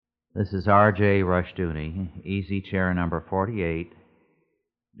This is R.J. Rushdoony, Easy Chair number 48,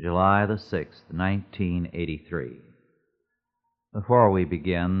 July the 6th, 1983. Before we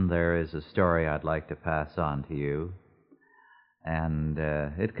begin, there is a story I'd like to pass on to you, and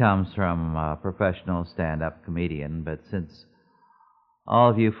it comes from a professional stand-up comedian, but since all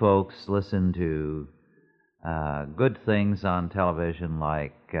of you folks listen to good things on television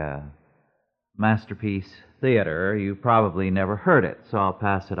like Masterpiece Theater, you probably never heard it, so I'll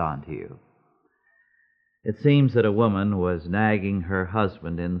pass it on to you. It seems that a woman was nagging her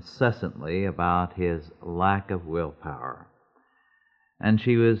husband incessantly about his lack of willpower, and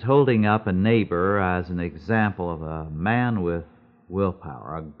she was holding up a neighbor as an example of a man with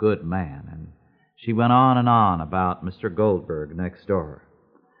willpower, a good man, and she went on and on about Mr. Goldberg next door.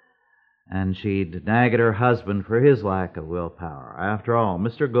 And she'd nag at her husband for his lack of willpower. After all,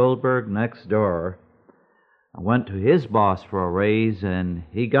 Mr. Goldberg next door went to his boss for a raise, and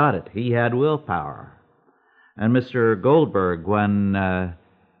he got it. He had willpower. And Mr. Goldberg, when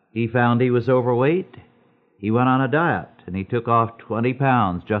he found he was overweight, he went on a diet, and he took off 20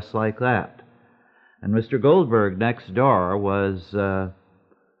 pounds just like that. And Mr. Goldberg next door was a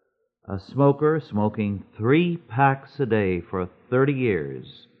smoker, smoking 3 packs a day for 30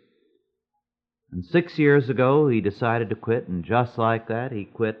 years. And 6 years ago, he decided to quit, and just like that, he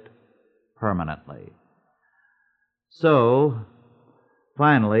quit permanently. So,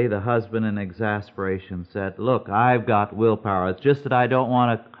 finally, the husband in exasperation said, "Look, I've got willpower. It's just that I don't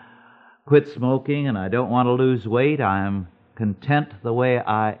want to quit smoking, and I don't want to lose weight. I'm content the way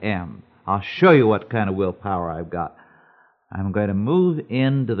I am. I'll show you what kind of willpower I've got. I'm going to move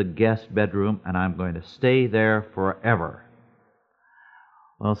into the guest bedroom, and I'm going to stay there forever."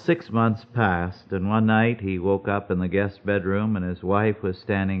 Well, 6 months passed, and one night he woke up in the guest bedroom, and his wife was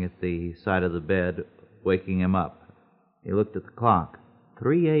standing at the side of the bed, waking him up. He looked at the clock,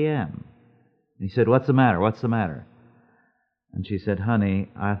 3 a.m. He said, "What's the matter? What's the matter?" And she said, "Honey,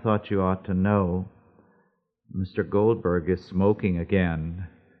 I thought you ought to know Mr. Goldberg is smoking again."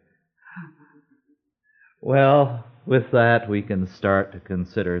 Well, with that, we can start to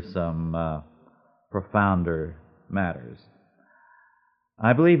consider some profounder matters.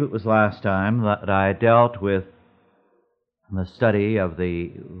 I believe it was last time that I dealt with the study of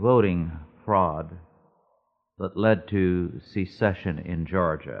the voting fraud that led to secession in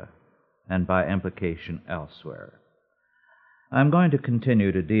Georgia, and by implication elsewhere. I'm going to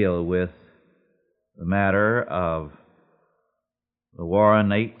continue to deal with the matter of the war in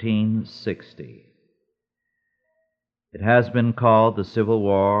 1860. It has been called the Civil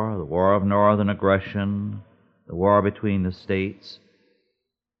War, the War of Northern Aggression, the war between the states,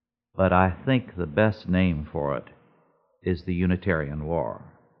 but I think the best name for it is the Unitarian War.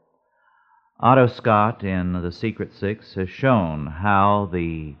 Otto Scott in The Secret Six has shown how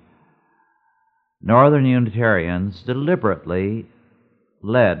the Northern Unitarians deliberately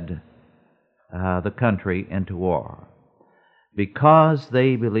led the country into war because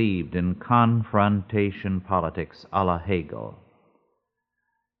they believed in confrontation politics a la Hegel,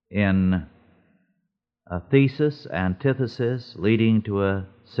 in a thesis, antithesis, leading to a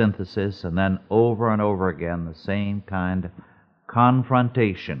synthesis, and then over and over again the same kind of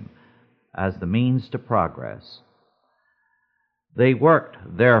confrontation as the means to progress. They worked,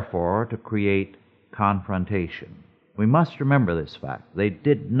 therefore, to create confrontation. We must remember this fact. They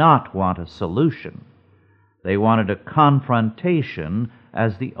did not want a solution. They wanted a confrontation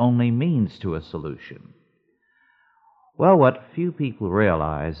as the only means to a solution. Well, what few people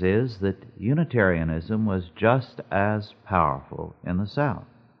realize is that Unitarianism was just as powerful in the South.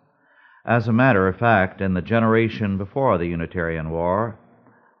 As a matter of fact, in the generation before the Unitarian War,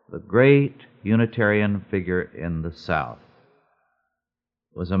 the great Unitarian figure in the South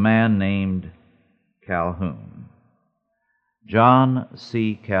was a man named Calhoun. John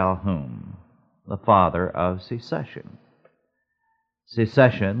C. Calhoun, the father of secession.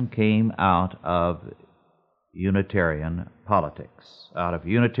 Secession came out of Unitarian politics, out of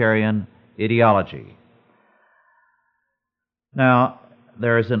Unitarian ideology. Now,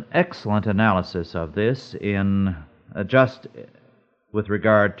 there is an excellent analysis of this in just with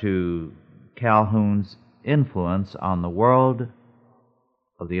regard to Calhoun's influence on the world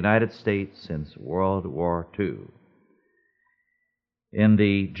of the United States since World War II. In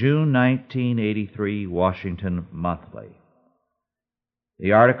the June 1983 Washington Monthly,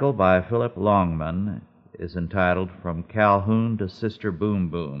 the article by Philip Longman is entitled "From Calhoun to Sister Boom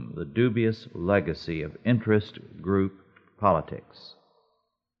Boom, The Dubious Legacy of Interest Group Politics."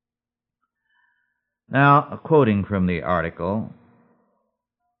 Now, quoting from the article,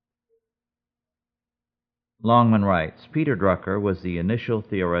 Longman writes, Peter Drucker was the initial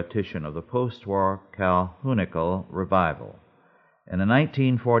theoretician of the post-war Calhounical revival. In a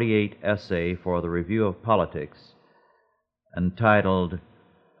 1948 essay for the Review of Politics entitled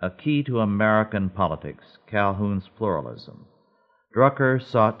A Key to American Politics, Calhoun's Pluralism, Drucker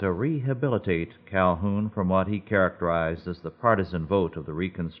sought to rehabilitate Calhoun from what he characterized as the partisan vote of the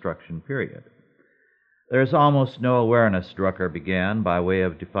Reconstruction period. There is almost no awareness, Drucker began, by way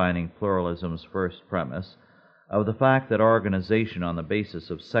of defining pluralism's first premise, of the fact that organization on the basis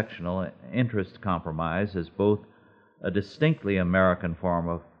of sectional interest compromise is both a distinctly American form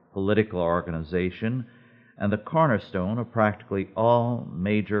of political organization and the cornerstone of practically all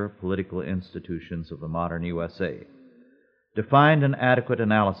major political institutions of the modern USA. To find an adequate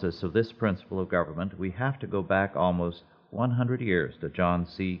analysis of this principle of government, we have to go back almost 100 years to John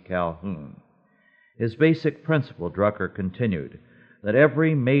C. Calhoun. His basic principle, Drucker continued, that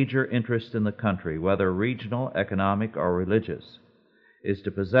every major interest in the country, whether regional, economic, or religious, is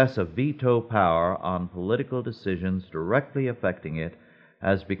to possess a veto power on political decisions directly affecting it,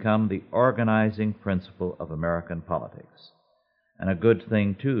 has become the organizing principle of American politics. And a good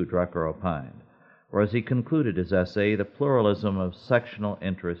thing, too, Drucker opined, for as he concluded his essay, the pluralism of sectional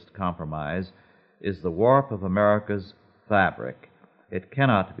interest compromise is the warp of America's fabric. It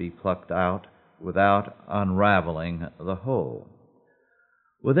cannot be plucked out without unraveling the whole.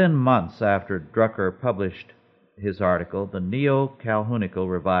 Within months after Drucker published his article, the neo-Calhounical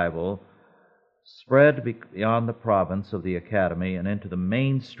revival spread beyond the province of the Academy and into the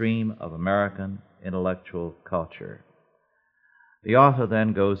mainstream of American intellectual culture. The author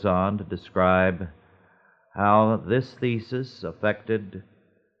then goes on to describe how this thesis affected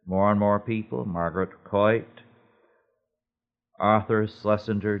more and more people: Margaret Coit, Arthur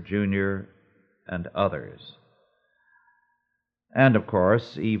Schlesinger Jr., and others. And, of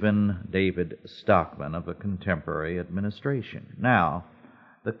course, even David Stockman of the contemporary administration. Now,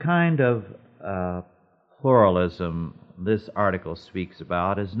 the kind of pluralism this article speaks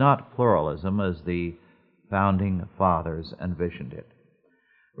about is not pluralism as the Founding Fathers envisioned it.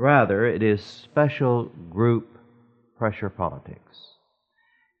 Rather, it is special group pressure politics.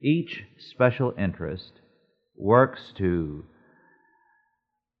 Each special interest works to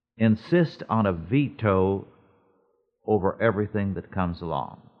insist on a veto over everything that comes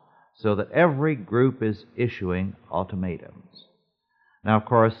along, so that every group is issuing ultimatums. Now, of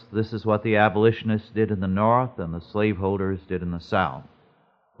course, this is what the abolitionists did in the North and the slaveholders did in the South,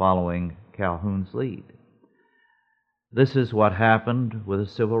 following Calhoun's lead. This is what happened with the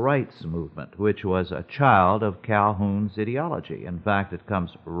Civil Rights Movement, which was a child of Calhoun's ideology. In fact, it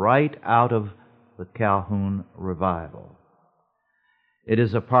comes right out of the Calhoun revival. It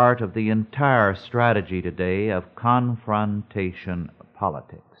is a part of the entire strategy today of confrontation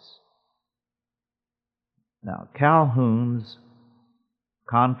politics. Now, Calhoun's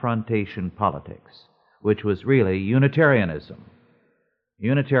confrontation politics, which was really Unitarianism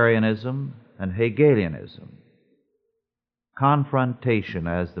and Hegelianism, confrontation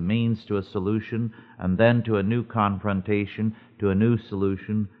as the means to a solution, and then to a new confrontation, to a new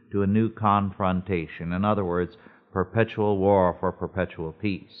solution, to a new confrontation. In other words, perpetual war for perpetual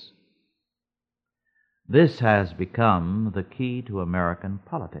peace. This has become the key to American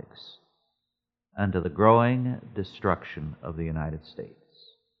politics and to the growing destruction of the United States.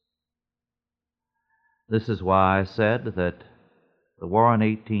 This is why I said that the war in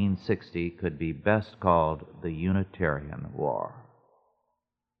 1860 could be best called the Unitarian War.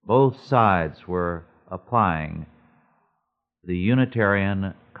 Both sides were applying the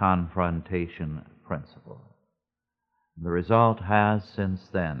Unitarian confrontation principle. The result has since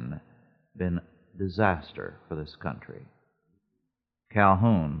then been disaster for this country.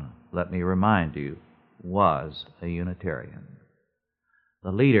 Calhoun, let me remind you, was a Unitarian.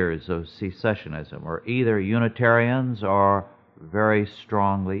 The leaders of secessionism were either Unitarians or very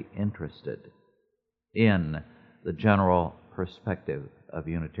strongly interested in the general perspective of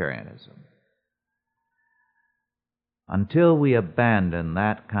Unitarianism. Until we abandon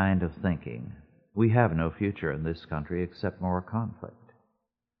that kind of thinking, we have no future in this country except more conflict.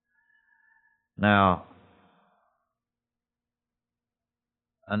 Now,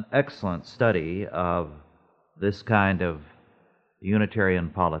 an excellent study of this kind of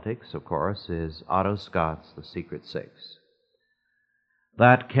Unitarian politics, of course, is Otto Scott's The Secret Six.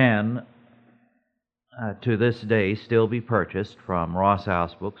 That can, to this day, still be purchased from Ross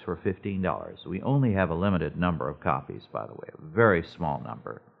House Books for $15. We only have a limited number of copies, by the way, a very small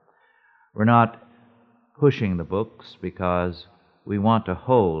number. We're not pushing the books because we want to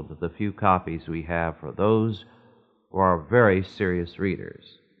hold the few copies we have for those who are very serious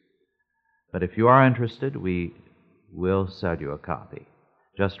readers. But if you are interested, we will sell you a copy.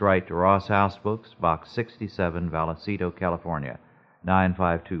 Just write to Ross House Books, Box 67, Vallecito, California,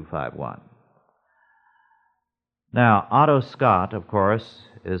 95251. Now, Otto Scott, of course,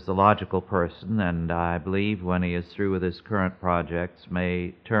 is the logical person, and I believe when he is through with his current projects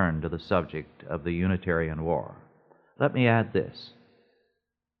may turn to the subject of the Unitarian War. Let me add this.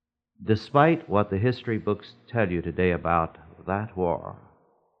 Despite what the history books tell you today about that war,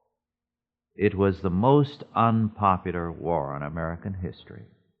 it was the most unpopular war in American history.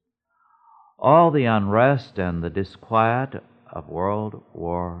 All the unrest and the disquiet of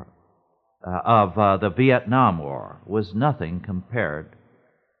the Vietnam War was nothing compared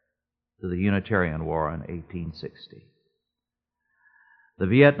to the Unitarian War in 1860. The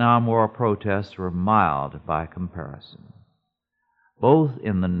Vietnam War protests were mild by comparison. Both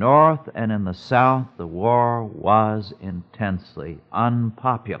in the North and in the South, the war was intensely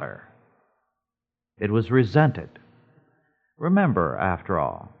unpopular. It was resented. Remember, after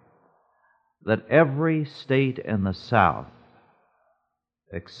all, that every state in the South,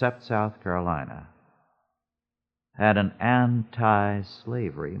 except South Carolina, had an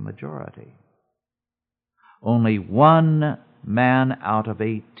anti-slavery majority. Only one man out of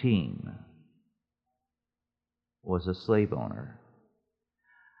 18 was a slave owner.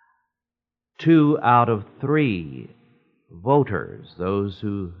 2 out of 3 voters, those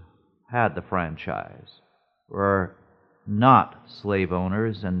who had the franchise, were not slave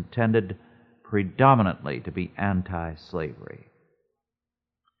owners and tended predominantly to be anti-slavery.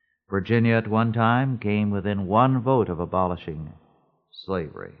 Virginia at one time came within 1 vote of abolishing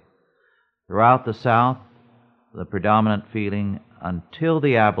slavery. Throughout the South, the predominant feeling until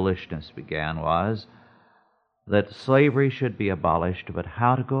the abolitionists began was that slavery should be abolished, but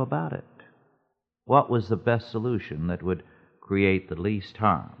how to go about it? What was the best solution that would create the least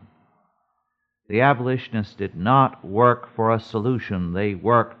harm? The abolitionists did not work for a solution, they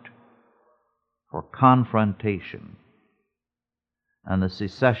worked for confrontation. And the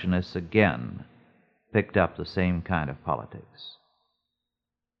secessionists again picked up the same kind of politics.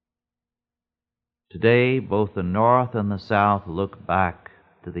 Today, both the North and the South look back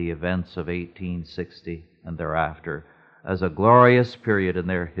to the events of 1860 and thereafter as a glorious period in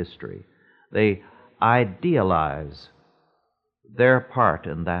their history. They idealize their part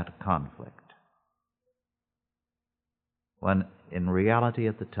in that conflict, when in reality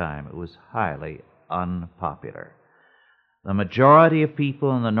at the time it was highly unpopular. The majority of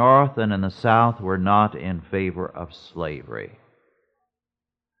people in the North and in the South were not in favor of slavery.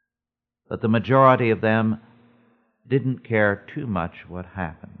 But the majority of them didn't care too much what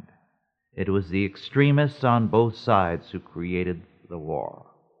happened. It was the extremists on both sides who created the war.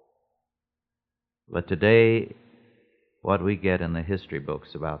 But today, what we get in the history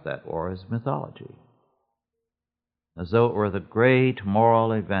books about that war is mythology, as though it were the great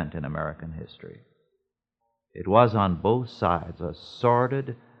moral event in American history. It was on both sides a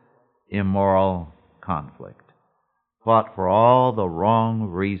sordid, immoral conflict, fought for all the wrong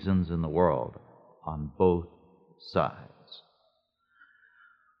reasons in the world on both sides.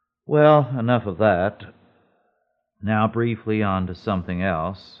 Well, enough of that. Now briefly on to something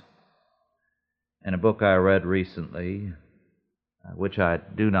else. In a book I read recently, which I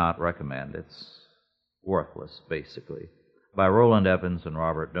do not recommend, it's worthless, basically, by Roland Evans and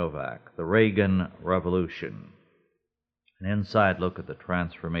Robert Novak, The Reagan Revolution, an inside look at the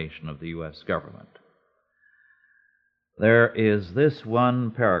transformation of the U.S. government. There is this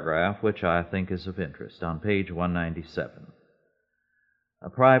one paragraph which I think is of interest on page 197. A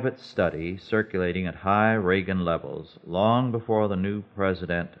private study circulating at high Reagan levels long before the new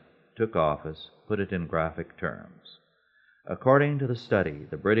president took office put it in graphic terms. According to the study,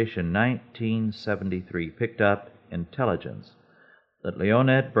 the British in 1973 picked up intelligence that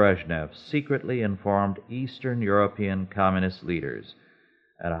Leonid Brezhnev secretly informed Eastern European communist leaders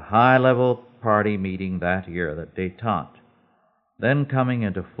at a high-level party meeting that year that détente, then coming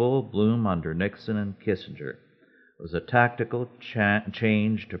into full bloom under Nixon and Kissinger, was a tactical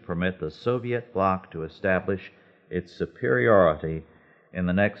change to permit the Soviet bloc to establish its superiority in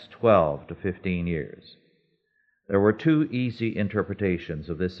the next 12 to 15 years. There were 2 easy interpretations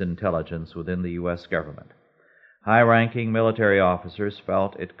of this intelligence within the U.S. government. High-ranking military officers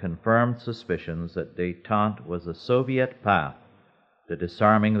felt it confirmed suspicions that détente was the Soviet path to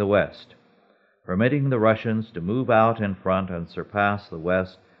disarming the West, permitting the Russians to move out in front and surpass the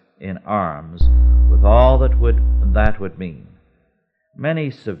West in arms with all that would mean.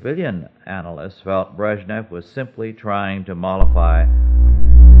 Many civilian analysts felt Brezhnev was simply trying to mollify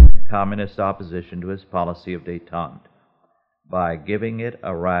communist opposition to his policy of détente. by giving it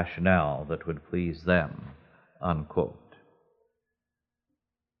a rationale that would please them, unquote.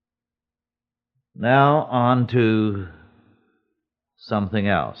 Now on to something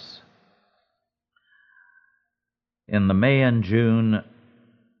else. In the May and June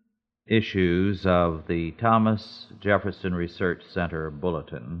issues of the Thomas Jefferson Research Center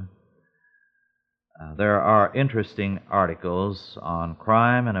Bulletin, there are interesting articles on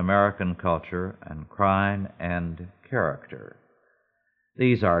crime and American culture and crime and character.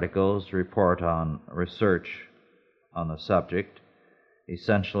 These articles report on research on the subject,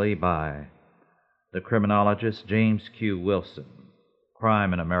 essentially by the criminologist James Q. Wilson,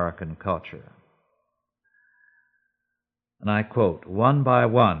 Crime and American Culture. And I quote, "One by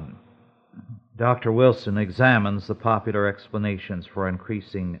one, Dr. Wilson examines the popular explanations for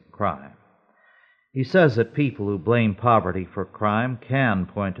increasing crime. He says that people who blame poverty for crime can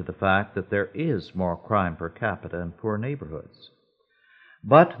point to the fact that there is more crime per capita in poor neighborhoods.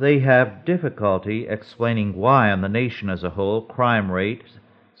 But they have difficulty explaining why in the nation as a whole crime rate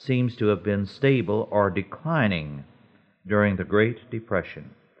seems to have been stable or declining during the Great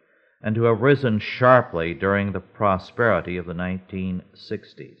Depression, and to have risen sharply during the prosperity of the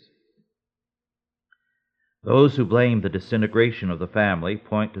 1960s. Those who blame the disintegration of the family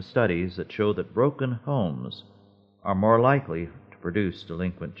point to studies that show that broken homes are more likely to produce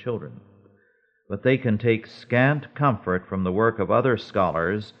delinquent children. But they can take scant comfort from the work of other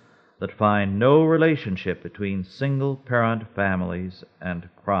scholars that find no relationship between single-parent families and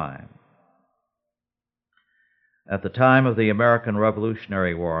crime. At the time of the American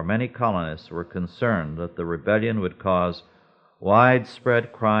Revolutionary War, many colonists were concerned that the rebellion would cause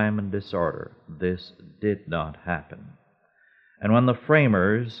widespread crime and disorder. This did not happen. And when the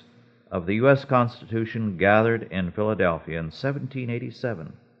framers of the U.S. Constitution gathered in Philadelphia in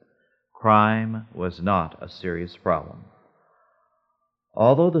 1787, crime was not a serious problem.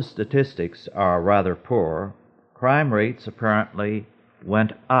 Although the statistics are rather poor, crime rates apparently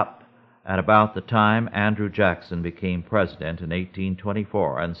went up at about the time Andrew Jackson became president in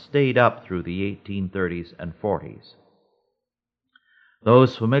 1824 and stayed up through the 1830s and 40s.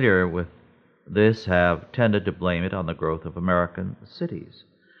 Those familiar with this have tended to blame it on the growth of American cities.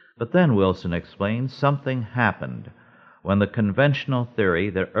 But then, Wilson explains, something happened when the conventional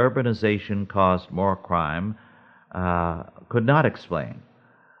theory that urbanization caused more crime could not explain.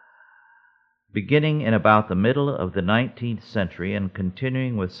 Beginning in about the middle of the 19th century and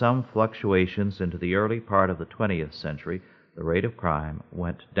continuing with some fluctuations into the early part of the 20th century, the rate of crime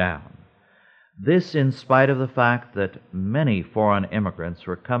went down. This in spite of the fact that many foreign immigrants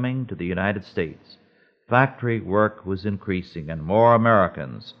were coming to the United States. Factory work was increasing and more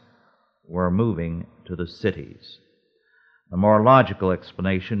Americans were moving to the cities. The more logical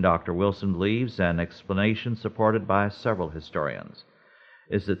explanation, Dr. Wilson believes, an explanation supported by several historians,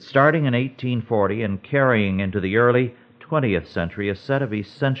 is that starting in 1840 and carrying into the early 20th century, a set of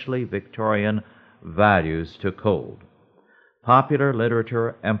essentially Victorian values took hold. Popular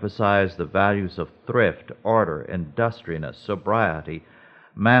literature emphasized the values of thrift, order, industriousness, sobriety,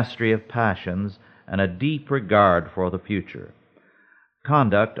 mastery of passions, and a deep regard for the future.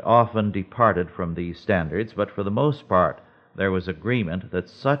 Conduct often departed from these standards, but for the most part there was agreement that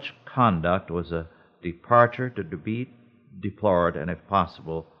such conduct was a departure to be deplored and, if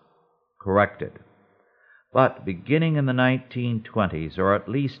possible, corrected. But beginning in the 1920s, or at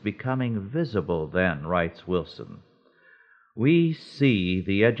least becoming visible then, writes Wilson, we see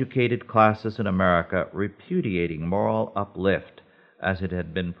the educated classes in America repudiating moral uplift as it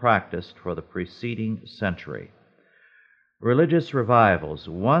had been practiced for the preceding century. Religious revivals,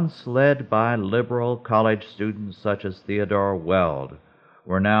 once led by liberal college students such as Theodore Weld,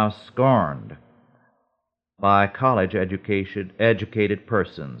 were now scorned by college-educated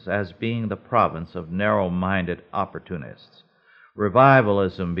persons as being the province of narrow-minded opportunists.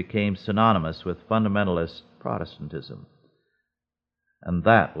 Revivalism became synonymous with fundamentalist Protestantism, and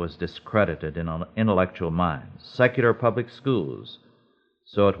that was discredited in intellectual minds. Secular public schools,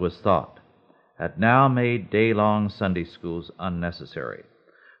 so it was thought, had now made day-long Sunday schools unnecessary.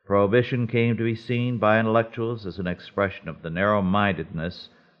 Prohibition came to be seen by intellectuals as an expression of the narrow-mindedness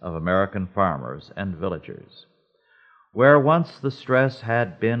of American farmers and villagers. Where once the stress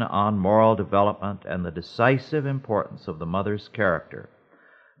had been on moral development and the decisive importance of the mother's character,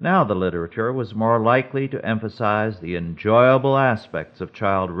 now the literature was more likely to emphasize the enjoyable aspects of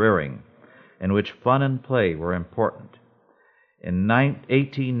child rearing, in which fun and play were important. In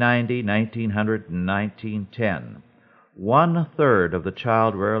 1890, 1900, and 1910, 1/3 of the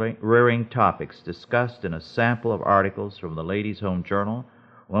child rearing topics discussed in a sample of articles from the Ladies' Home Journal,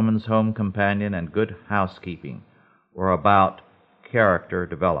 Woman's Home Companion, and Good Housekeeping were about character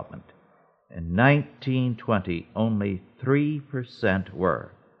development. In 1920, only 3%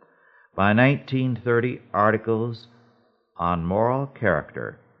 were. By 1930, articles on moral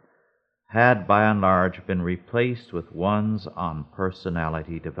character had by and large been replaced with ones on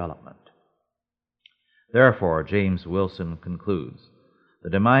personality development. Therefore, James Wilson concludes, the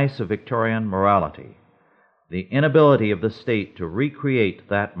demise of Victorian morality, the inability of the state to recreate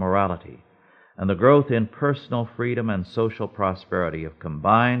that morality, and the growth in personal freedom and social prosperity have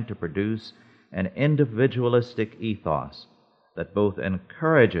combined to produce an individualistic ethos that both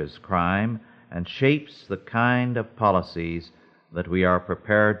encourages crime and shapes the kind of policies that we are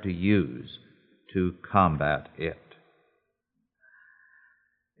prepared to use to combat it.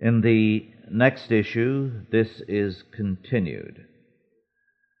 In the next issue, this is continued.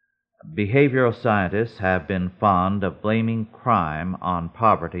 Behavioral scientists have been fond of blaming crime on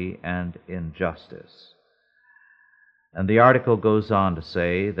poverty and injustice. And the article goes on to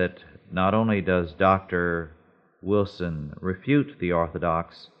say that not only does Dr. Wilson refute the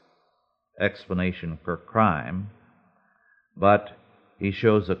orthodox explanation for crime, but he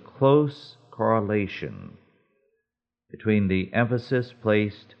shows a close correlation between the emphasis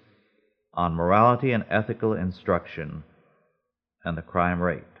placed on morality and ethical instruction and the crime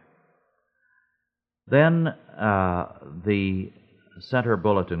rate. Then the Center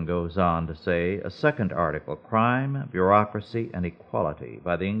Bulletin goes on to say, a second article, Crime, Bureaucracy, and Equality,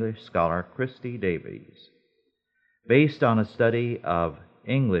 by the English scholar Christy Davies, based on a study of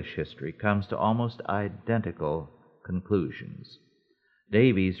English history, comes to almost identical conclusions.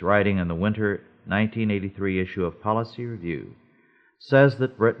 Davies, writing in the winter 1983 issue of Policy Review, says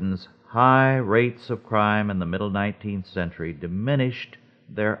that Britain's high rates of crime in the middle 19th century diminished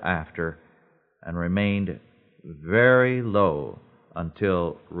thereafter and remained very low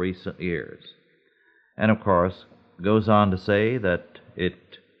until recent years. And of course, goes on to say that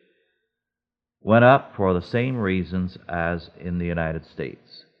it went up for the same reasons as in the United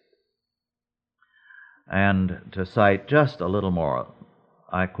States. And to cite just a little more,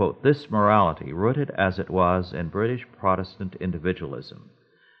 I quote, this morality, rooted as it was in British Protestant individualism,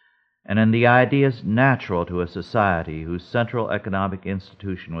 and in the ideas natural to a society whose central economic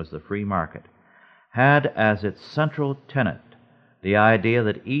institution was the free market, had as its central tenet the idea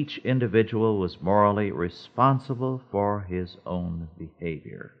that each individual was morally responsible for his own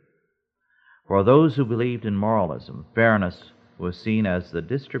behavior. For those who believed in moralism, fairness was seen as the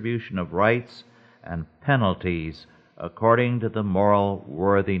distribution of rights and penalties according to the moral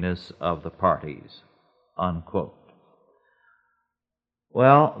worthiness of the parties, unquote.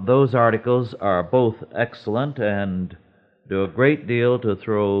 Well, those articles are both excellent and do a great deal to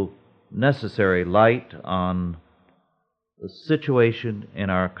throw necessary light on the situation in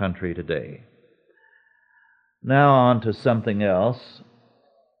our country today. Now on to something else.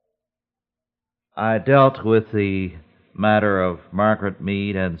 I dealt with the matter of Margaret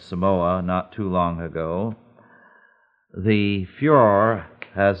Mead and Samoa not too long ago. The furor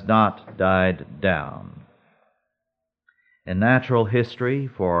has not died down. In Natural History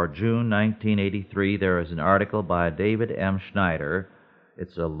for June 1983, there is an article by David M. Schneider.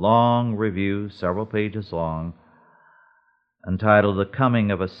 It's a long review, several pages long, entitled The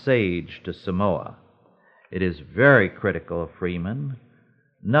Coming of a Sage to Samoa. It is very critical of Freeman.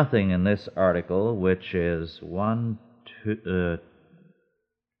 Nothing in this article, which is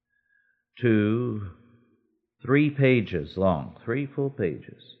 3 pages long, 3 full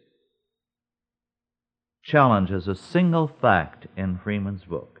pages, challenges a single fact in Freeman's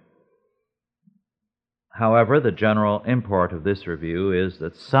book. However, the general import of this review is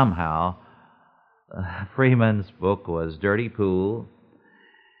that somehow Freeman's book was dirty pool.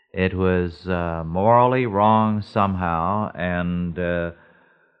 It was morally wrong somehow, and the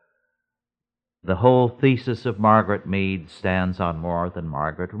whole thesis of Margaret Mead stands on more than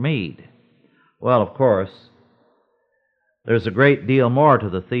Margaret Mead. Well, of course, there's a great deal more to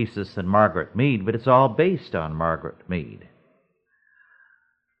the thesis than Margaret Mead, but it's all based on Margaret Mead.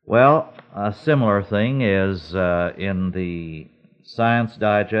 Well, a similar thing is in the Science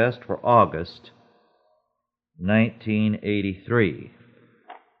Digest for August 1983.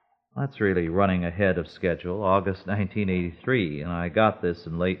 That's really running ahead of schedule, August 1983, and I got this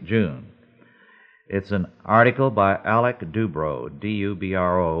in late June. It's an article by Alec Dubrow,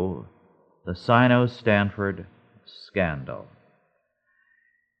 D-U-B-R-O, The Sino-Stanford Scandal.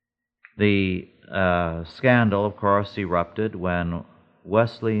 The scandal, of course, erupted when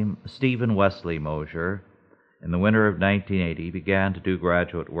Stephen Wesley Mosher, in the winter of 1980, began to do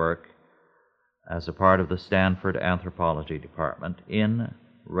graduate work as a part of the Stanford Anthropology Department in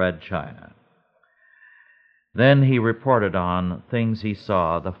Red China. Then he reported on things he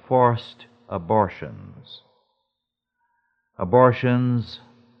saw, the forced abortions. Abortions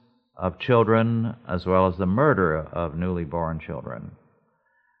of children as well as the murder of newly born children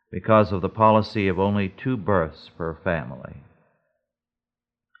because of the policy of only 2 births per family.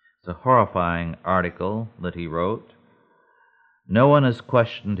 It's a horrifying article that he wrote. No one has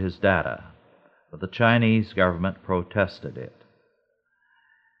questioned his data, but the Chinese government protested it.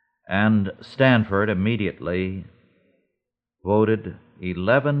 And Stanford immediately voted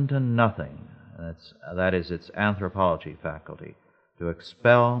 11-0, that is its anthropology faculty, to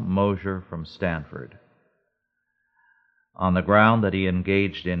expel Mosher from Stanford on the ground that he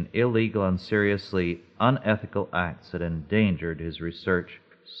engaged in illegal and seriously unethical acts that endangered his research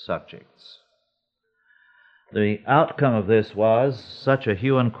subjects. The outcome of this was such a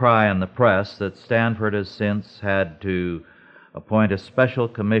hue and cry in the press that Stanford has since had to appoint a special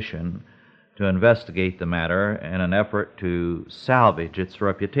commission to investigate the matter in an effort to salvage its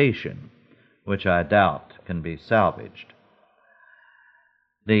reputation, which I doubt can be salvaged.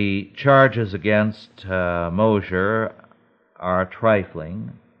 The charges against Mosher are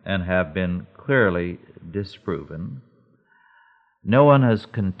trifling and have been clearly disproven. No one has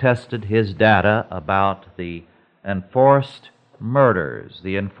contested his data about the enforced murders,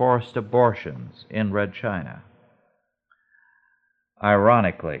 the enforced abortions in Red China.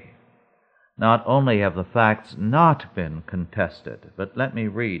 Ironically, not only have the facts not been contested, but let me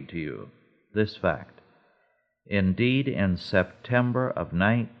read to you this fact. Indeed, in September of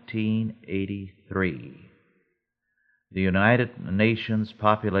 1983, the United Nations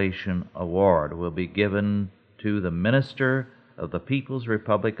Population Award will be given to the Minister of the People's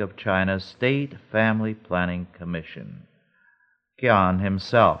Republic of China's State Family Planning Commission. Qian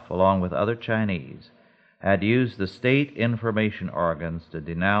himself, along with other Chinese, had used the state information organs to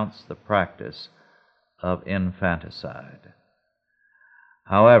denounce the practice of infanticide.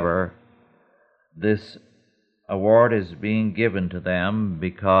 However, this award is being given to them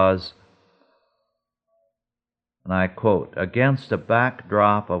because, and I quote, against a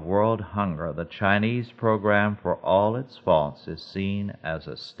backdrop of world hunger, the Chinese program, for all its faults, is seen as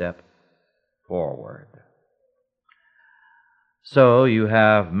a step forward. So you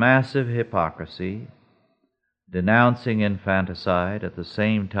have massive hypocrisy, denouncing infanticide, at the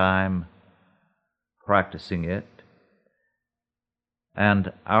same time practicing it,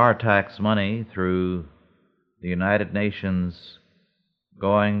 and our tax money through the United Nations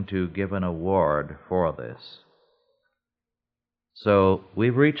going to give an award for this. So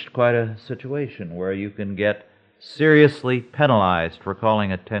we've reached quite a situation where you can get seriously penalized for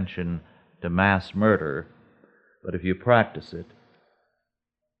calling attention to mass murder, but if you practice it,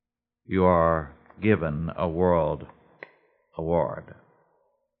 you are given a world award.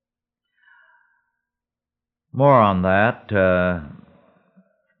 More on that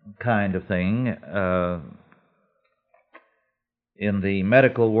kind of thing in the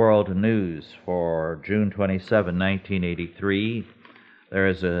Medical World News for June 27, 1983. There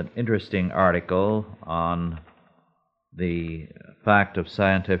is an interesting article on the fact of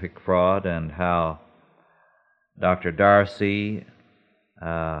scientific fraud and how Dr. Darcy,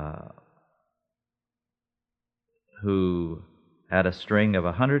 who had a string of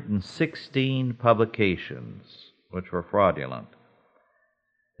 116 publications which were fraudulent,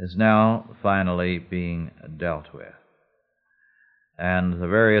 is now finally being dealt with. And the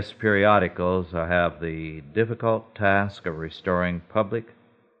various periodicals have the difficult task of restoring public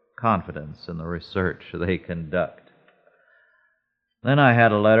confidence in the research they conduct. Then I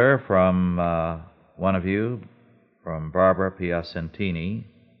had a letter from one of you, from Barbara Piacentini,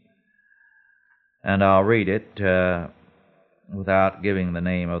 and I'll read it without giving the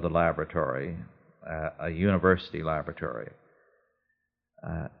name of the laboratory, a university laboratory.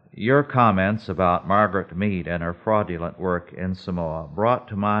 Your comments about Margaret Mead and her fraudulent work in Samoa brought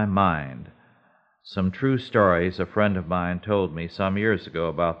to my mind some true stories a friend of mine told me some years ago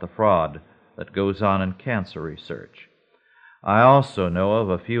about the fraud that goes on in cancer research. I also know of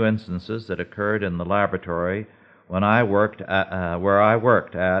a few instances that occurred in the laboratory when I worked where I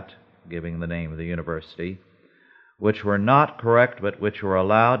worked at, giving the name of the university, which were not correct but which were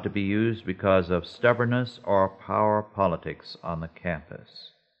allowed to be used because of stubbornness or power politics on the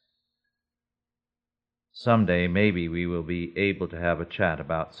campus. Someday, maybe we will be able to have a chat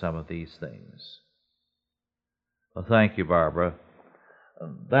about some of these things. Well, thank you, Barbara.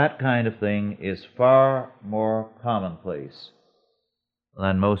 That kind of thing is far more commonplace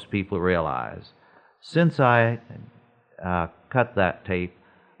than most people realize. Since I cut that tape,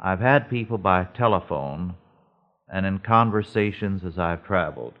 I've had people by telephone and in conversations as I've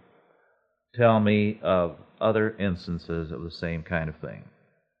traveled tell me of other instances of the same kind of thing.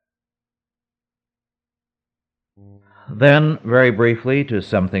 Then, very briefly, to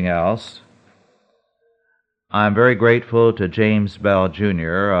something else. I'm very grateful to James Bell,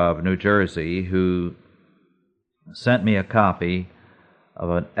 Jr. of New Jersey, who sent me a copy of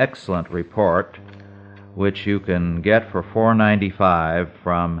an excellent report which you can get for $4.95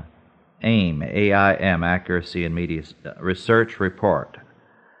 from AIM, A-I-M, Accuracy in Media Research Report,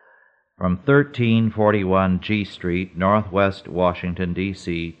 from 1341 G Street, Northwest Washington,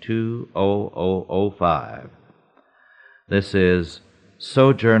 D.C., 20005. This is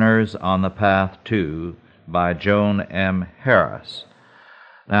Sojourners on the Path to, by Joan M. Harris.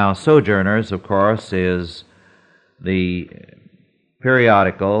 Now, Sojourners, of course, is the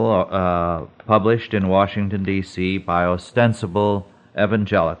periodical published in Washington, D.C. by ostensible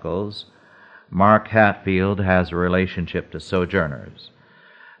evangelicals. Mark Hatfield has a relationship to Sojourners.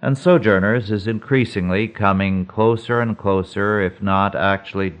 And Sojourners is increasingly coming closer and closer, if not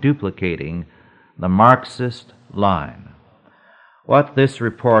actually duplicating, the Marxist line. What this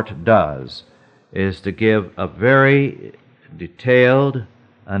report does is to give a very detailed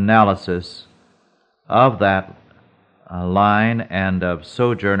analysis of that line and of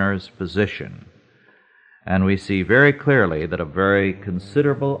Sojourners' position. And we see very clearly that a very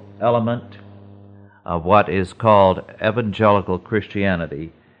considerable element of what is called evangelical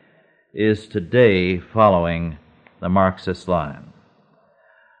Christianity is today following the Marxist line.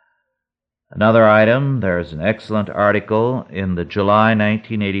 Another item, there's an excellent article in the July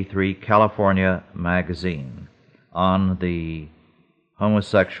 1983 California magazine on the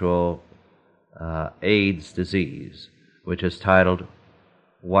homosexual AIDS disease, which is titled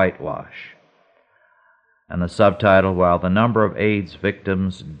Whitewash. And the subtitle, while the number of AIDS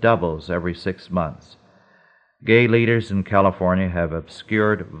victims doubles every 6 months, gay leaders in California have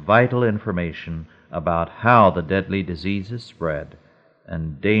obscured vital information about how the deadly disease is spread,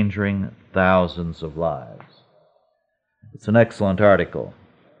 endangering thousands of lives. It's an excellent article.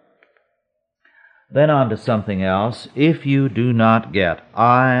 Then on to something else. If you do not get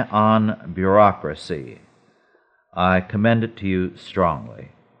Eye on Bureaucracy, I commend it to you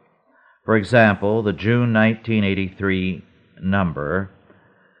strongly. For example, the June 1983 number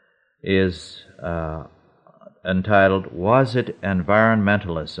is entitled, "Was It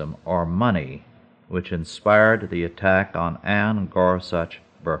Environmentalism or Money which Inspired the Attack on Ann Gorsuch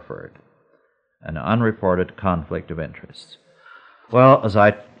Burford? An Unreported Conflict of Interest." Well, as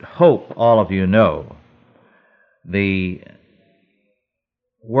I hope all of you know, the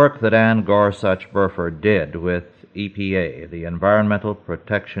work that Ann Gorsuch Burford did with EPA, the Environmental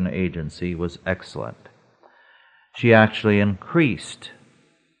Protection Agency, was excellent. She actually increased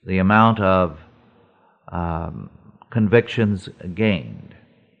the amount of convictions gained.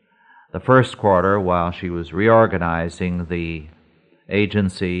 The first quarter, while she was reorganizing the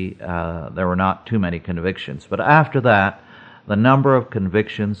agency, there were not too many convictions. But after that, the number of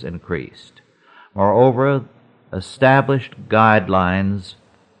convictions increased. Moreover, established guidelines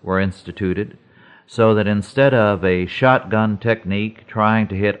were instituted so that instead of a shotgun technique trying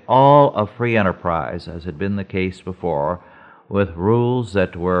to hit all of free enterprise, as had been the case before, with rules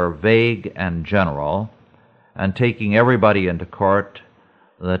that were vague and general, and taking everybody into court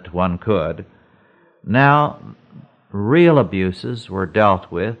that one could, now real abuses were dealt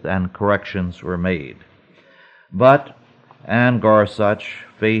with and corrections were made. But Ann Gorsuch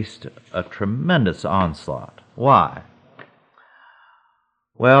faced a tremendous onslaught. Why?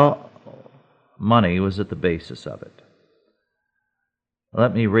 Well, money was at the basis of it.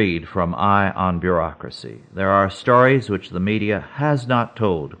 Let me read from Eye on Bureaucracy. There are stories which the media has not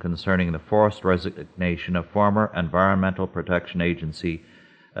told concerning the forced resignation of former Environmental Protection Agency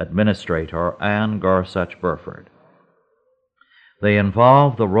Administrator Ann Gorsuch Burford. They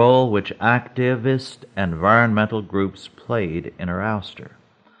involve the role which activist environmental groups played in her ouster.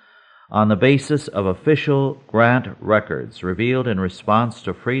 On the basis of official grant records revealed in response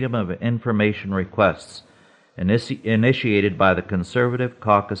to Freedom of Information requests initiated by the Conservative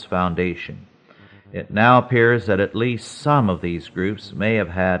Caucus Foundation, it now appears that at least some of these groups may have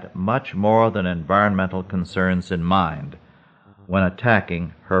had much more than environmental concerns in mind when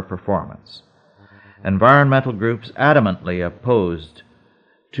attacking her performance. Environmental groups adamantly opposed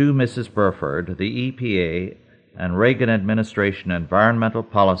to Mrs. Burford, the EPA, and Reagan administration environmental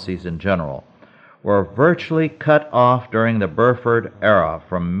policies in general were virtually cut off during the Burford era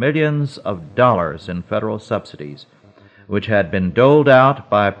from millions of dollars in federal subsidies, which had been doled out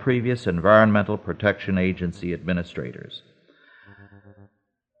by previous Environmental Protection Agency administrators.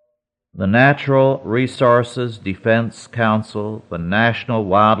 The Natural Resources Defense Council, the National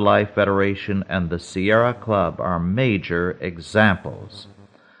Wildlife Federation, and the Sierra Club are major examples.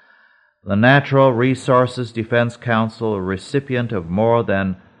 The Natural Resources Defense Council, a recipient of more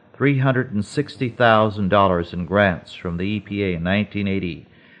than $360,000 in grants from the EPA in 1980,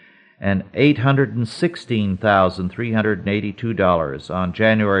 and $816,382 on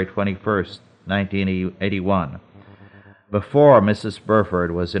January 21, 1981, before Mrs.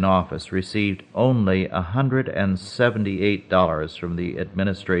 Burford was in office, received only $178 from the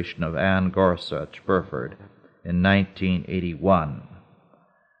administration of Ann Gorsuch Burford in 1981,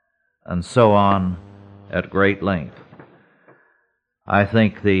 and so on at great length. I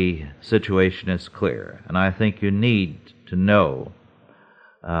think the situation is clear, and I think you need to know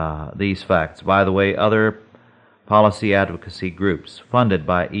these facts. By the way, other policy advocacy groups funded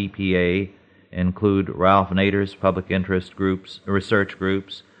by EPA include Ralph Nader's public interest groups, research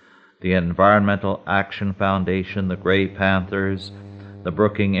groups, the Environmental Action Foundation, the Gray Panthers, the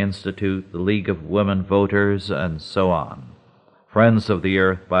Brookings Institute, the League of Women Voters, and so on. Friends of the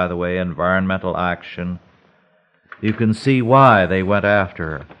Earth, by the way, Environmental Action. You can see why they went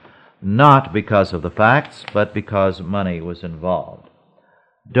after her. Not because of the facts, but because money was involved.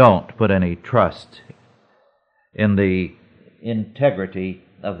 Don't put any trust in the integrity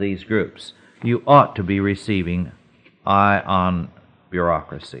of these groups. You ought to be receiving Eye on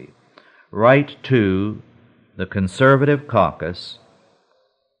Bureaucracy. Write to the Conservative Caucus,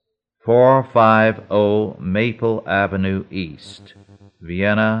 450 Maple Avenue East,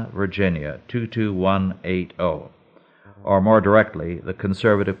 Vienna, Virginia, 22180. Or more directly, the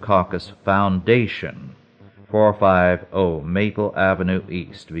Conservative Caucus Foundation, 450 Maple Avenue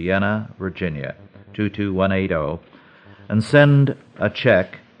East, Vienna, Virginia, 22180, and send a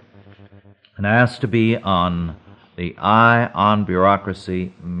check and ask to be on the Eye on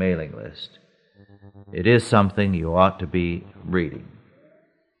Bureaucracy mailing list. It is something you ought to be reading.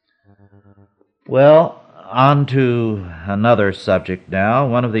 Well, on to another subject now.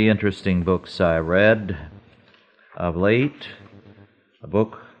 One of the interesting books I read of late, a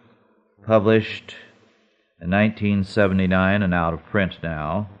book published in 1979 and out of print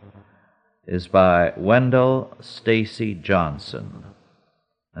now, is by Wendell Stacy Johnson,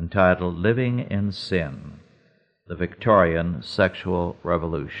 entitled Living in Sin, The Victorian Sexual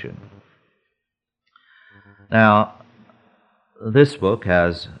Revolution. Now, this book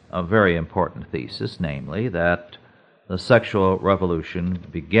has a very important thesis, namely that the sexual revolution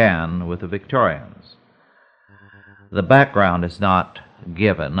began with the Victorians. The background is not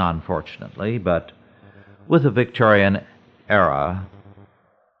given, unfortunately, but with the Victorian era,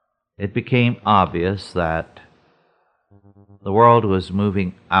 it became obvious that the world was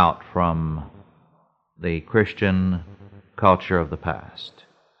moving out from the Christian culture of the past.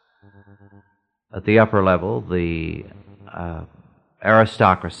 At the upper level, the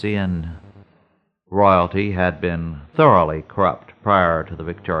aristocracy and royalty had been thoroughly corrupt prior to the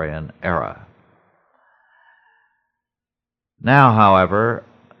Victorian era. Now, however,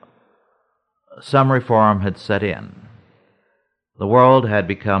 some reform had set in. The world had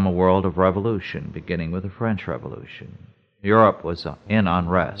become a world of revolution, beginning with the French Revolution. Europe was in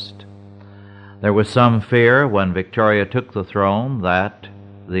unrest. There was some fear when Victoria took the throne that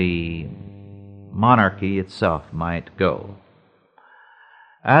the monarchy itself might go.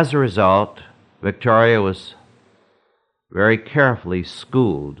 As a result, Victoria was very carefully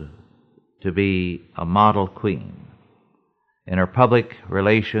schooled to be a model queen. In her public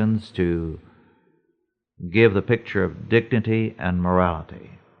relations, to give the picture of dignity and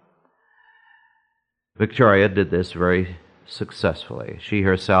morality. Victoria did this very successfully. She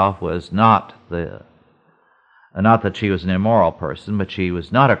herself was not that she was an immoral person, but she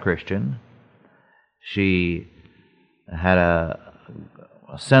was not a Christian. She had a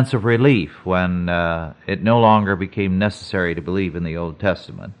sense of relief when it no longer became necessary to believe in the Old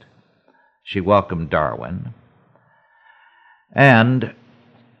Testament. She welcomed Darwin. And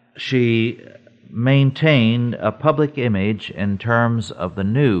she maintained a public image in terms of the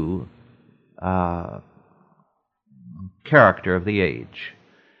new character of the age.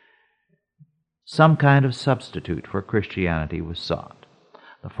 Some kind of substitute for Christianity was sought.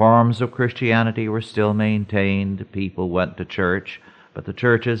 The forms of Christianity were still maintained. People went to church, but the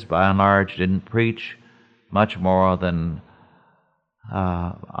churches, by and large, didn't preach much more than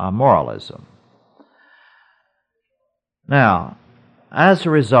moralism. Now, as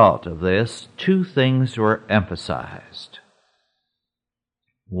a result of this, two things were emphasized.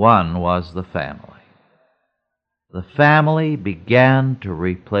 One was the family. The family began to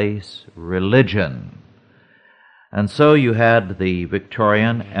replace religion. And so you had the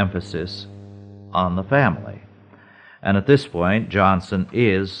Victorian emphasis on the family. And at this point, Johnson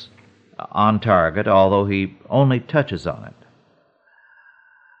is on target, although he only touches on it.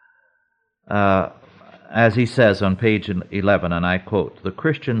 As he says on page 11, and I quote, "The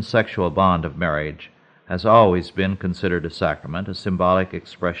Christian sexual bond of marriage has always been considered a sacrament, a symbolic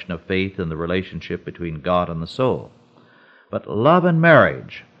expression of faith in the relationship between God and the soul. But love and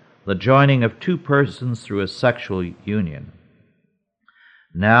marriage, the joining of two persons through a sexual union,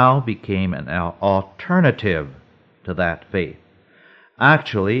 now became an alternative to that faith.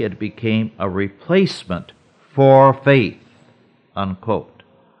 Actually, it became a replacement for faith," unquote.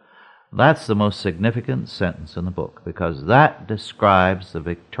 That's the most significant sentence in the book, because that describes the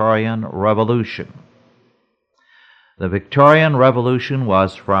Victorian Revolution. The Victorian Revolution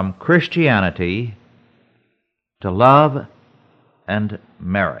was from Christianity to love and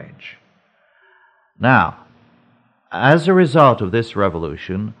marriage. Now, as a result of this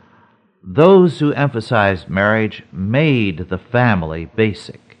revolution, those who emphasized marriage made the family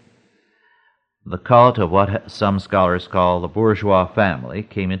basic. The cult of what some scholars call the bourgeois family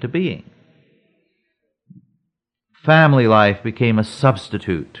came into being. Family life became a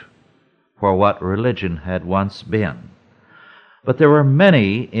substitute for what religion had once been. But there were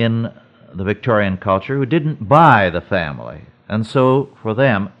many in the Victorian culture who didn't buy the family, and so for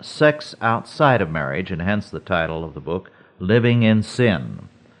them, sex outside of marriage, and hence the title of the book, Living in Sin,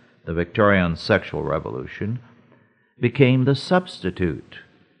 the Victorian Sexual Revolution, became the substitute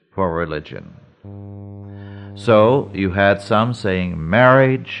for religion. So you had some saying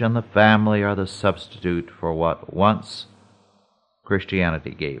marriage and the family are the substitute for what once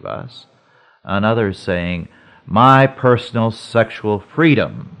Christianity gave us, and others saying my personal sexual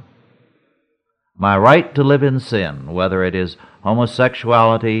freedom, my right to live in sin, whether it is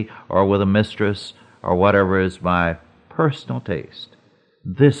homosexuality or with a mistress or whatever is my personal taste,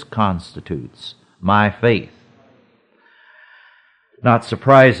 this constitutes my faith. Not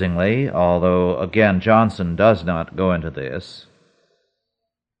surprisingly, although again Johnson does not go into this,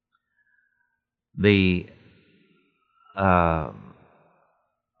 the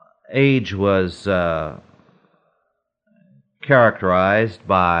age was characterized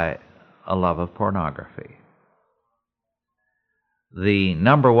by a love of pornography. The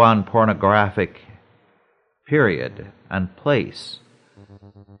number one pornographic period and place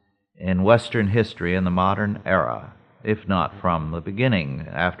in Western history in the modern era, if not from the beginning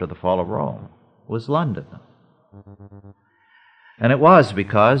after the fall of Rome, was London. And it was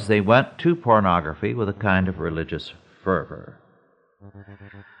because they went to pornography with a kind of religious fervor.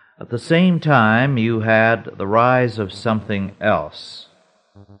 At the same time, you had the rise of something else,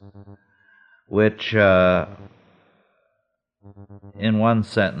 which, in one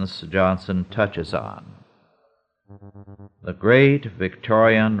sentence, Johnson touches on. The great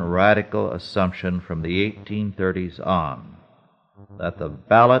Victorian radical assumption from the 1830s on that the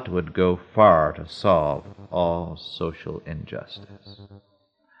ballot would go far to solve all social injustice.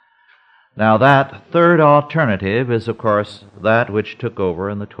 Now, that third alternative is, of course, that which took over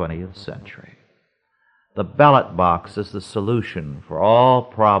in the 20th century. The ballot box is the solution for all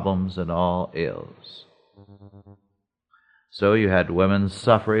problems and all ills. So you had women's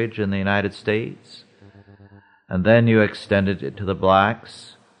suffrage in the United States, and then you extended it to the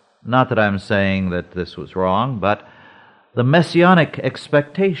blacks. Not that I'm saying that this was wrong, but the messianic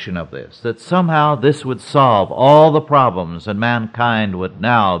expectation of this, that somehow this would solve all the problems and mankind would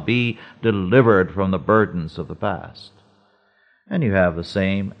now be delivered from the burdens of the past. And you have the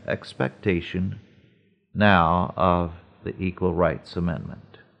same expectation now of the Equal Rights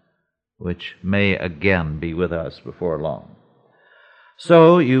Amendment, which may again be with us before long.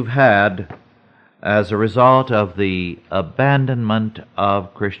 So you've had, as a result of the abandonment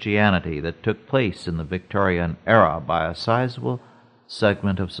of Christianity that took place in the Victorian era by a sizable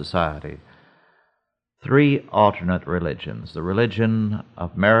segment of society, three alternate religions: the religion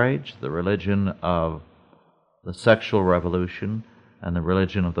of marriage, the religion of the sexual revolution, and the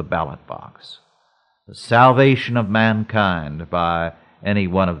religion of the ballot box. The salvation of mankind by any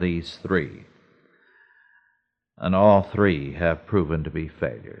one of these three. And all three have proven to be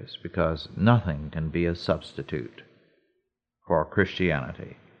failures, because nothing can be a substitute for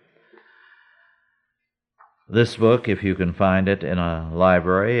Christianity. This book, if you can find it in a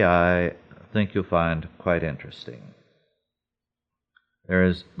library, I think you'll find quite interesting. There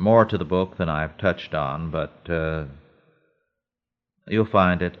is more to the book than I've touched on, but you'll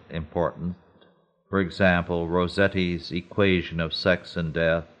find it important. For example, Rossetti's Equation of Sex and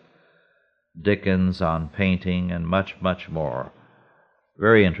Death, Dickens on painting, and much, much more.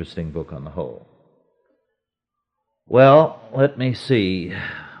 Very interesting book on the whole. Well, let me see.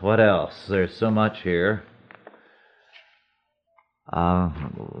 What else? There's so much here.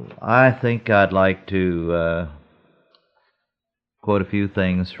 I think I'd like to quote a few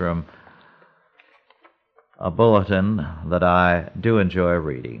things from a bulletin that I do enjoy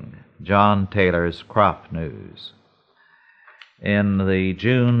reading, John Taylor's Crop News. In the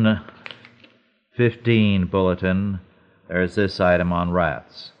June 15 bulletin, there's this item on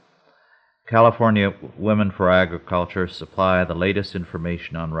rats. California Women for Agriculture supply the latest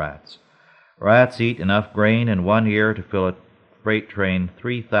information on rats. Rats eat enough grain in 1 year to fill a freight train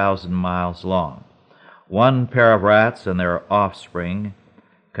 3,000 miles long. One pair of rats and their offspring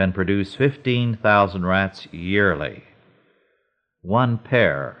can produce 15,000 rats yearly. One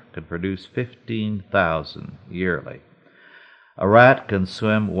pair can produce 15,000 yearly. A rat can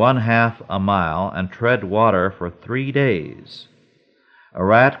swim 1/2 a mile and tread water for 3 days. A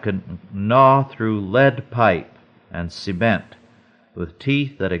rat can gnaw through lead pipe and cement with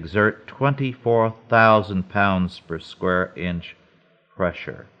teeth that exert 24,000 pounds per square inch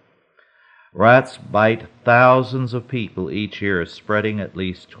pressure. Rats bite thousands of people each year, spreading at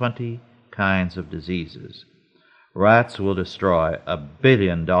least 20 kinds of diseases. Rats will destroy $1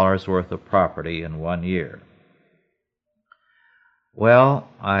 billion worth of property in 1 year. Well,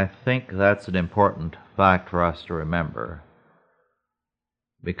 I think that's an important fact for us to remember,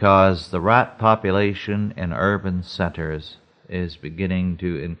 because the rat population in urban centers is beginning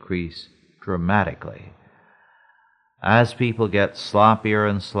to increase dramatically as people get sloppier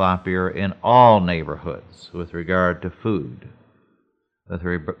and sloppier in all neighborhoods with regard to food, with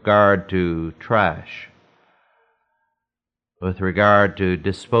regard to trash, with regard to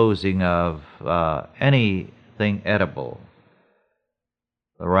disposing of anything edible.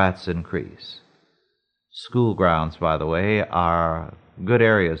 The rats increase. School grounds, by the way, are good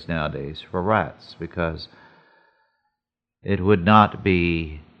areas nowadays for rats, because it would not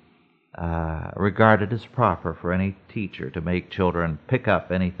be regarded as proper for any teacher to make children pick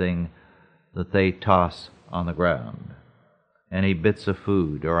up anything that they toss on the ground, any bits of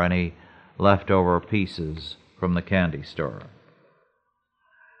food or any leftover pieces from the candy store.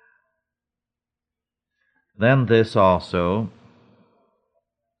 Then this also,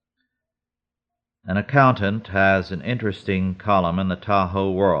 an accountant has an interesting column in the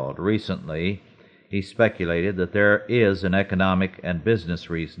Tahoe World. Recently, he speculated that there is an economic and business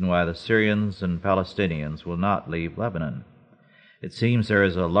reason why the Syrians and Palestinians will not leave Lebanon. It seems there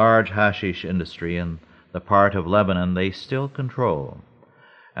is a large hashish industry in the part of Lebanon they still control,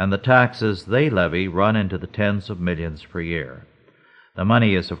 and the taxes they levy run into the tens of millions per year. The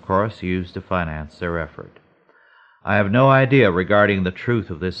money is, of course, used to finance their effort. I have no idea regarding the truth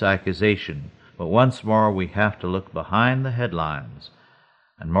of this accusation, but once more we have to look behind the headlines,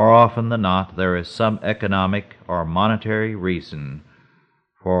 and more often than not there is some economic or monetary reason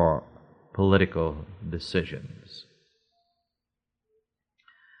for political decisions.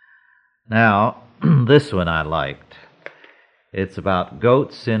 Now, this one I liked. It's about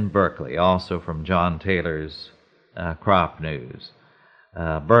goats in Berkeley, also from John Taylor's Crop News.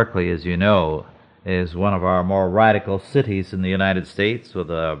 Berkeley, as you know, is one of our more radical cities in the United States, with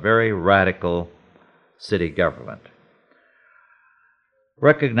a very radical city government.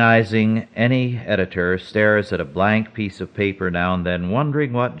 Recognizing any editor stares at a blank piece of paper now and then,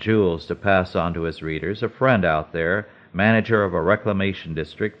 wondering what jewels to pass on to his readers, a friend out there, manager of a reclamation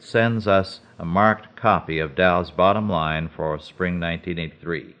district, sends us a marked copy of Dow's bottom line for spring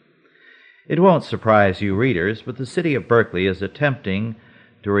 1983. It won't surprise you readers, but the city of Berkeley is attempting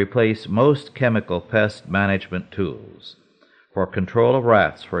to replace most chemical pest management tools. For control of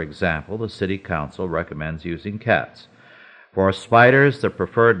rats, for example, the city council recommends using cats. For spiders, the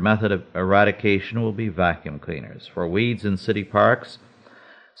preferred method of eradication will be vacuum cleaners. For weeds in city parks,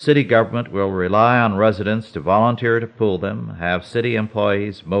 city government will rely on residents to volunteer to pull them, have city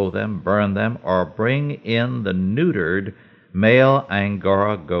employees mow them, burn them, or bring in the neutered male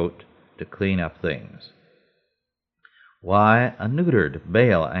Angora goat to clean up things. Why a neutered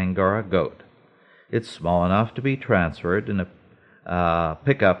male Angora goat? It's small enough to be transferred in a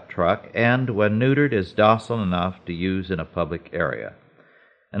pickup truck, and when neutered is docile enough to use in a public area.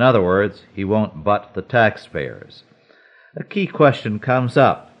 In other words, he won't butt the taxpayers. A key question comes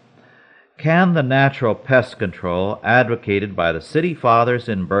up. Can the natural pest control advocated by the city fathers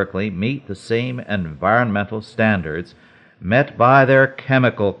in Berkeley meet the same environmental standards met by their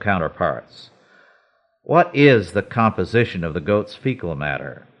chemical counterparts? What is the composition of the goat's fecal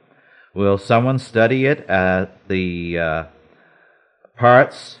matter? Will someone study it at the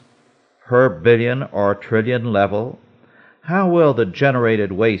parts per billion or trillion level? How will the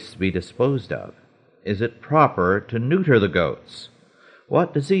generated waste be disposed of? is it proper to neuter the goats?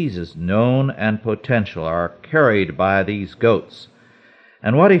 What diseases, known and potential, are carried by these goats?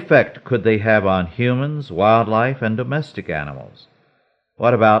 And what effect could they have on humans, wildlife, and domestic animals?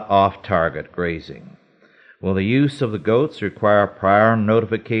 What about off-target grazing? Will the use of the goats require prior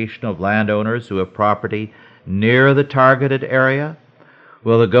notification of landowners who have property near the targeted area?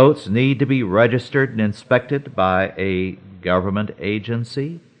 Will the goats need to be registered and inspected by a government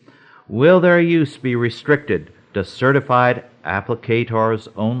agency? Will their use be restricted to certified applicators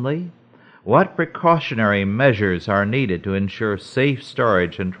only? What precautionary measures are needed to ensure safe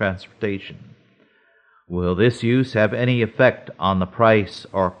storage and transportation? Will this use have any effect on the price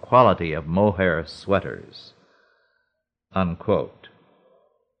or quality of mohair sweaters?" Unquote.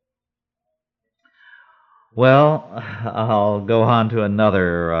 Well, I'll go on to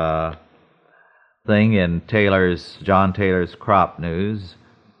another thing in John Taylor's Crop News.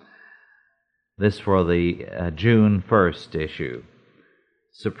 This for the June 1st issue.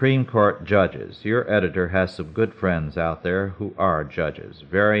 Supreme Court judges. Your editor has some good friends out there who are judges,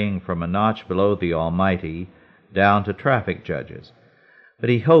 varying from a notch below the Almighty down to traffic judges. But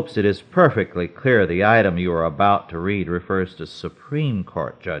he hopes it is perfectly clear the item you are about to read refers to Supreme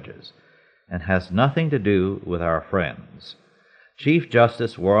Court judges and has nothing to do with our friends. Chief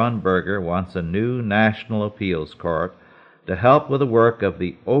Justice Warren Burger wants a new National Appeals Court to help with the work of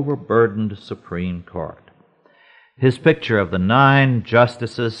the overburdened Supreme Court. His picture of the 9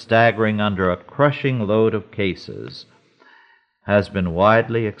 justices staggering under a crushing load of cases has been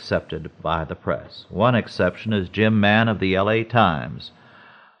widely accepted by the press. One exception is Jim Mann of the L.A. Times,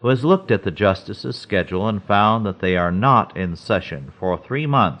 who has looked at the justices' schedule and found that they are not in session for 3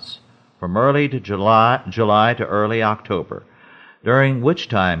 months, from early to July to early October, during which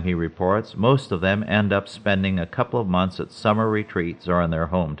time, he reports, most of them end up spending a couple of months at summer retreats or in their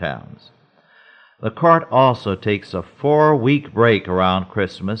hometowns. The court also takes a 4-week break around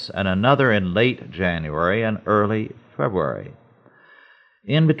Christmas and another in late January and early February.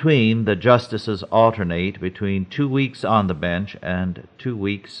 In between, the justices alternate between 2 weeks on the bench and 2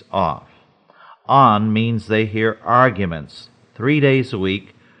 weeks off. On means they hear arguments 3 days a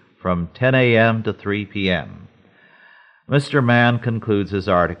week from 10 a.m. to 3 p.m. Mr. Mann concludes his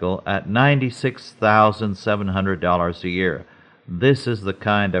article at $96,700 a year. This is the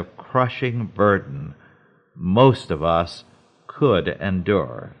kind of crushing burden most of us could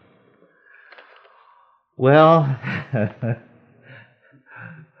endure. Well,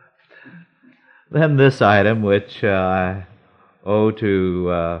 then this item, which I owe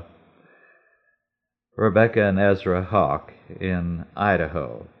to Rebecca and Ezra Hawk in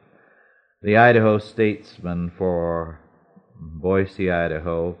Idaho. The Idaho Statesman for Boise,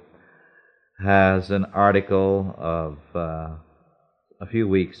 Idaho, has an article of a few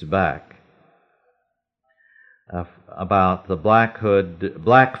weeks back about the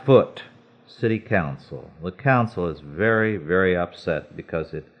Blackfoot City Council. The council is very, very upset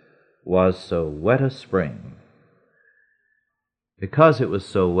because it was so wet a spring. Because it was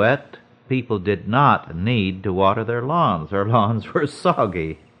so wet, people did not need to water their lawns. Their lawns were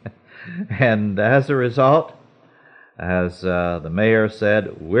soggy. And as a result, as the mayor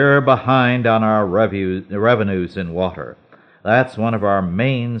said, we're behind on our revenues in water. That's one of our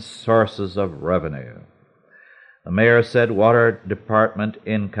main sources of revenue. The mayor said water department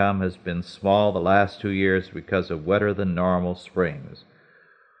income has been small the last 2 years because of wetter than normal springs.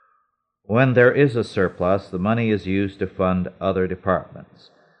 When there is a surplus, the money is used to fund other departments.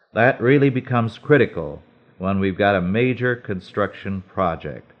 That really becomes critical when we've got a major construction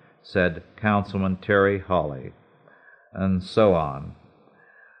project, said Councilman Terry Hawley, and so on.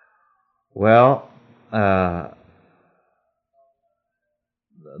 Well,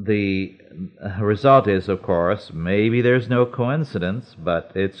 the result is, of course, maybe there's no coincidence,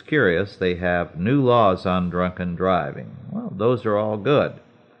 but it's curious, they have new laws on drunken driving. Well, those are all good.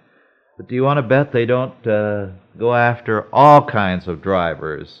 But do you want to bet they don't go after all kinds of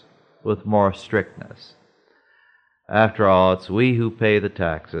drivers with more strictness? After all, it's we who pay the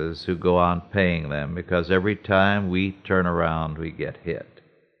taxes who go on paying them, because every time we turn around, we get hit.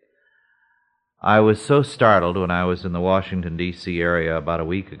 I was so startled when I was in the Washington, D.C. area about a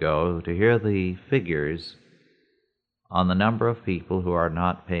week ago to hear the figures on the number of people who are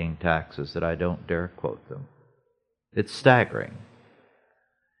not paying taxes that I don't dare quote them. It's staggering.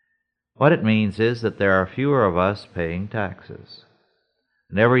 What it means is that there are fewer of us paying taxes.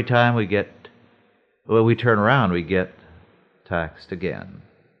 And every time we turn around, we get taxed again.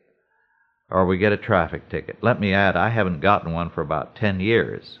 Or we get a traffic ticket. Let me add, I haven't gotten one for about 10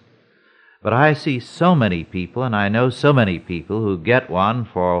 years. But I see so many people, and I know so many people who get one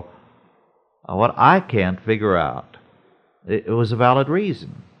for what I can't figure out, it was a valid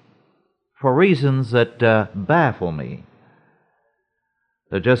reason, for reasons that baffle me.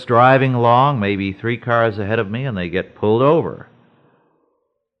 They're just driving along, maybe 3 cars ahead of me, and they get pulled over.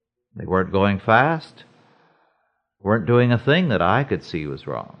 They weren't going fast, weren't doing a thing that I could see was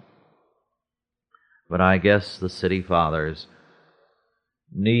wrong. But I guess the city fathers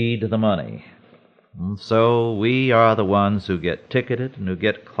need the money. And so we are the ones who get ticketed and who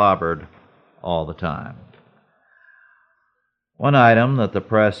get clobbered all the time. One item that the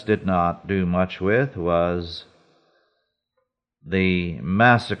press did not do much with was the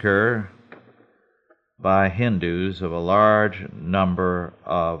massacre by Hindus of a large number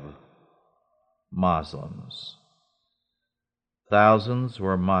of Muslims. Thousands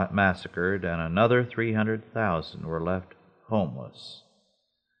were massacred, and another 300,000 were left homeless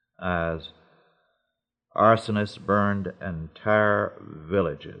as arsonists burned entire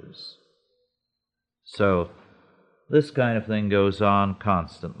villages. So this kind of thing goes on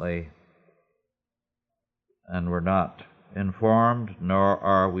constantly, and we're not informed, nor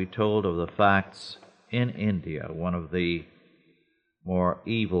are we told of the facts in India, one of the more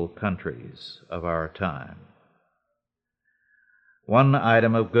evil countries of our time. One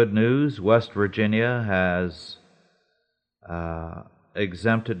item of good news: West Virginia has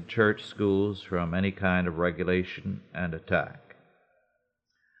exempted church schools from any kind of regulation and attack.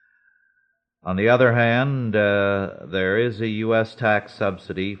 On the other hand, there is a U.S. tax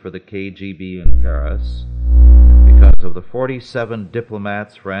subsidy for the KGB in Paris. Because of the 47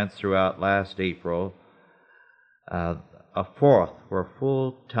 diplomats France threw out last April, a fourth were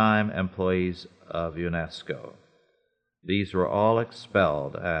full-time employees of UNESCO. These were all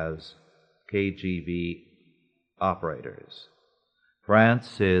expelled as KGB operators.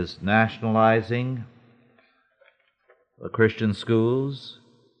 France is nationalizing the Christian schools,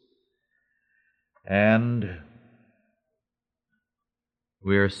 and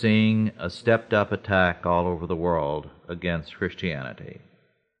we are seeing a stepped-up attack all over the world against Christianity.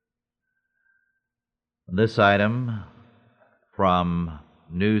 This item from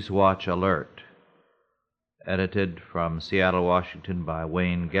Newswatch Alert, edited from Seattle, Washington by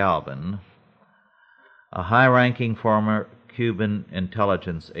Wayne Galvin. A high-ranking former Cuban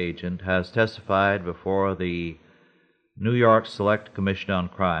intelligence agent has testified before the New York Select Commission on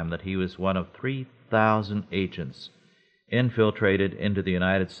Crime that he was one of 3,000 agents infiltrated into the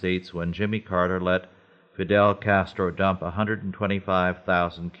United States when Jimmy Carter let Fidel Castro dump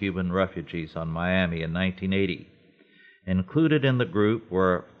 125,000 Cuban refugees on Miami in 1980. Included in the group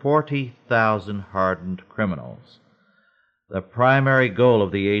were 40,000 hardened criminals. The primary goal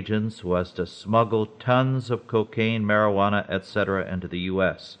of the agents was to smuggle tons of cocaine, marijuana, etc. into the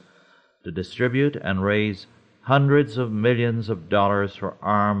U.S., to distribute and raise hundreds of millions of dollars for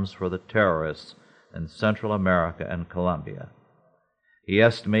arms for the terrorists in Central America and Colombia. He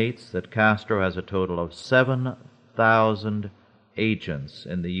estimates that Castro has a total of 7,000 agents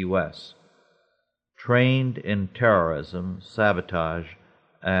in the U.S., trained in terrorism, sabotage,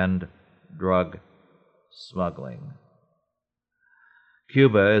 and drug smuggling.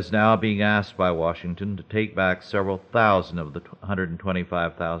 Cuba is now being asked by Washington to take back several thousand of the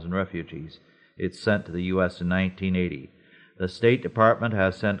 125,000 refugees it sent to the U.S. in 1980. The State Department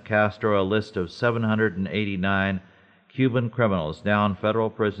has sent Castro a list of 789 Cuban criminals now in federal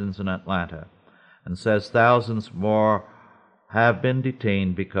prisons in Atlanta, and says thousands more have been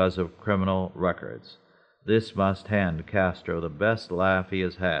detained because of criminal records. This must hand Castro the best laugh he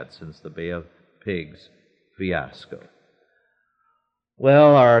has had since the Bay of Pigs fiasco.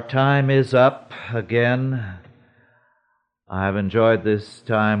 Well, our time is up again. I've enjoyed this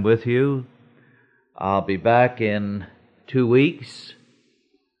time with you. I'll be back in 2 weeks,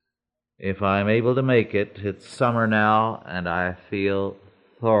 if I'm able to make it. It's summer now, and I feel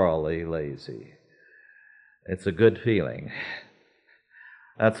thoroughly lazy. It's a good feeling.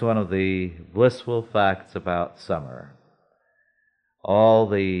 That's one of the blissful facts about summer. All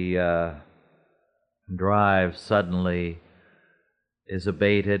the drive suddenly is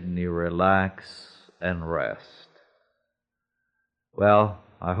abated, and you relax and rest. Well,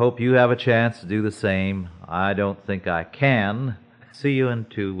 I hope you have a chance to do the same. I don't think I can. See you in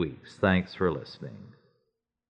 2 weeks. Thanks for listening.